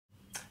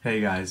Hey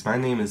guys, my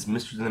name is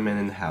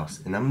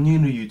Mrthemaninthehouse, and I'm new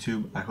to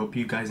YouTube. I hope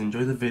you guys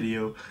enjoy the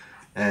video,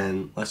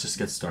 and let's just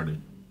get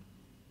started.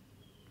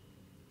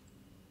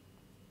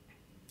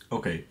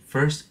 Okay,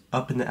 first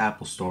up in the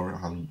Apple Store,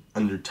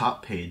 under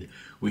Top Paid,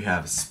 we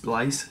have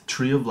Splice,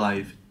 Tree of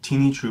Life,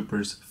 Teeny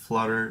Troopers,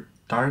 Flutter,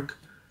 Dark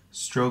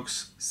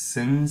Strokes,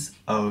 Sins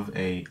of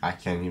a, I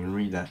can't even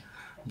read that,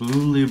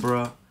 Blue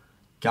Libra,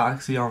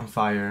 Galaxy on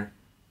Fire,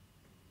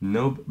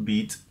 Nope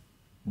Beat,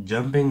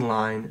 Jumping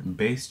Line,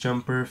 Base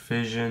Jumper,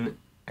 Fission,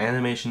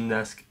 Animation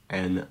Desk,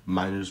 and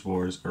Miners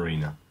Wars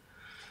Arena.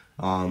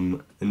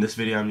 In this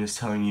video I'm just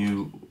telling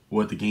you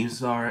what the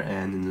games are,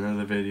 and in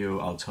another video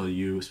I'll tell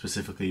you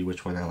specifically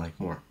which one I like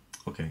more.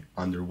 Okay,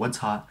 under What's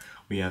Hot,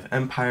 we have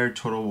Empire,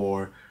 Total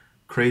War,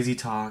 Crazy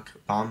Talk,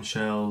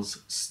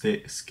 Bombshells,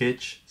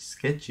 Skitch,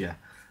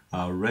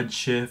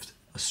 Redshift,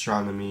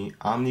 Astronomy,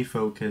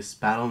 OmniFocus,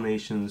 Battle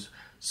Nations,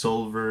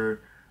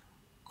 Solver,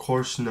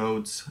 Course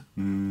Notes,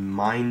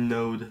 Mind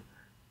Node,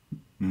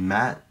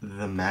 Matt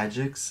the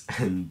Magics,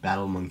 and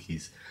Battle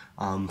Monkeys.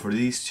 For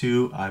these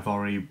two, I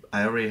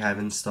already have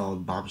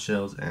installed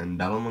Bombshells and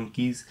Battle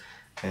Monkeys,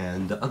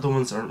 and the other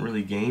ones aren't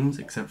really games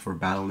except for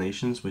Battle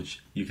Nations,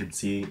 which you can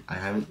see I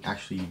haven't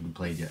actually even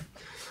played yet.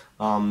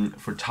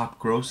 For top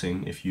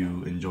grossing, if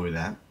you enjoy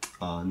that,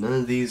 none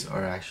of these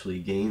are actually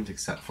games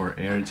except for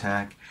Air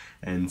Attack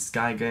and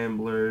Sky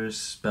Gamblers,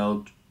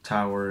 Spell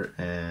Tower,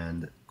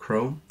 and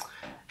Crow.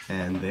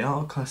 And they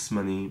all cost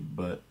money,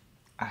 but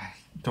I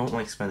don't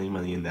like spending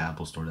money in the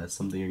Apple Store. That's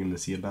something you're going to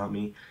see about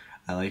me.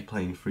 I like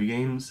playing free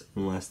games.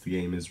 Unless the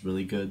game is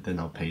really good, then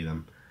I'll pay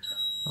them.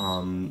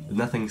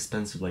 Nothing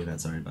expensive like that.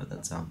 Sorry about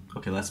that sound.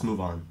 Okay, let's move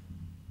on.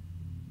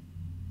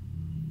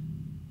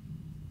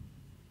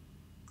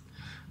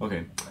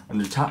 Okay,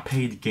 under top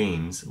paid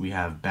games, we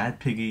have Bad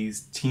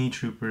Piggies, Teeny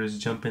Troopers,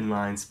 Jumpin'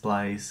 Line,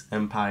 Splice,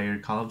 Empire,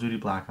 Call of Duty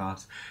Black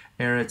Ops,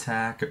 Air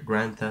Attack,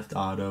 Grand Theft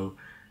Auto,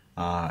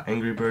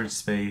 Angry Birds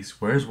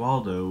Space, Where's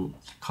Waldo,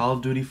 Call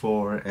of Duty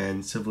 4,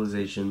 and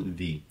Civilization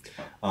V.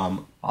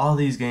 All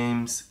these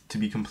games, to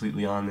be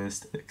completely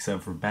honest,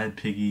 except for Bad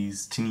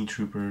Piggies, Teeny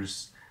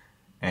Troopers,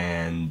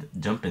 and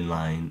Jumpin'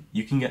 Line,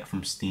 you can get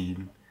from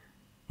Steam,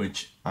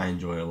 which I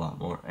enjoy a lot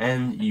more.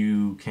 And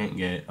you can't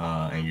get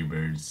Angry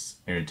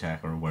Birds, Air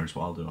Attack, or Where's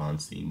Waldo on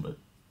Steam, but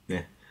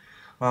yeah.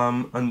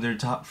 Under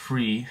top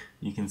free,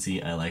 you can see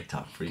I like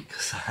top free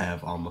because I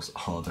have almost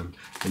all of them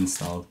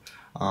installed.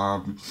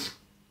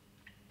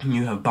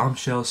 You have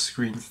Bombshell,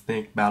 Screen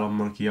Snake, Battle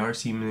Monkey,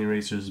 RC Mini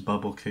Racers,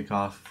 Bubble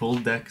Kickoff, Full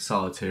Deck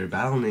Solitaire,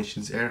 Battle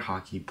Nations, Air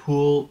Hockey,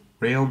 Pool,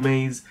 Rail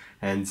Maze,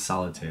 and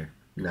Solitaire.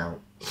 Now,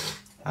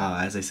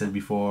 as I said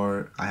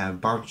before, I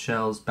have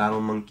Bombshells, Battle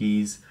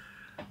Monkeys,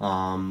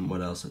 what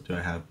else do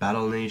I have?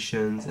 Battle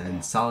Nations,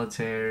 and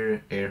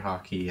Solitaire, Air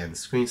Hockey, and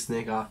Screen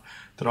Snake Off.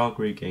 They're all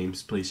great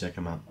games. Please check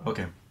them out.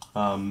 Okay.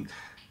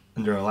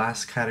 Under our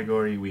last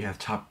category, we have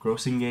top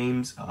grossing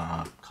games,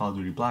 Call of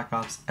Duty Black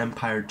Ops,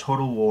 Empire,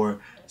 Total War,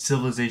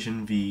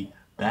 Civilization V,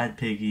 Bad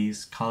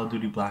Piggies, Call of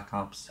Duty Black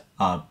Ops,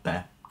 Call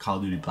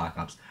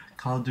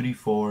of Duty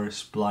 4,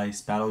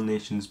 Splice, Battle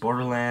Nations,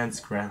 Borderlands,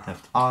 Grand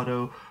Theft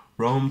Auto,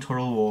 Rome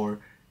Total War,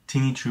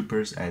 Teeny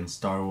Troopers, and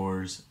Star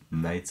Wars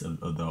Knights of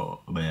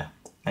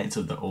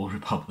the Old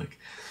Republic.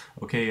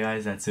 Okay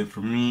guys, that's it for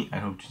me. I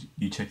hope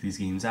you check these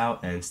games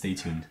out and stay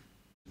tuned.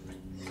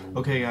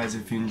 Okay guys,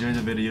 if you enjoyed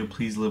the video,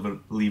 please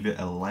leave it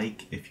a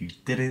like. If you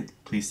didn't,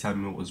 please tell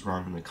me what was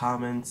wrong in the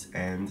comments.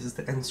 And this is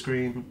the end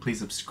screen. Please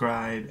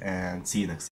subscribe and see you next time.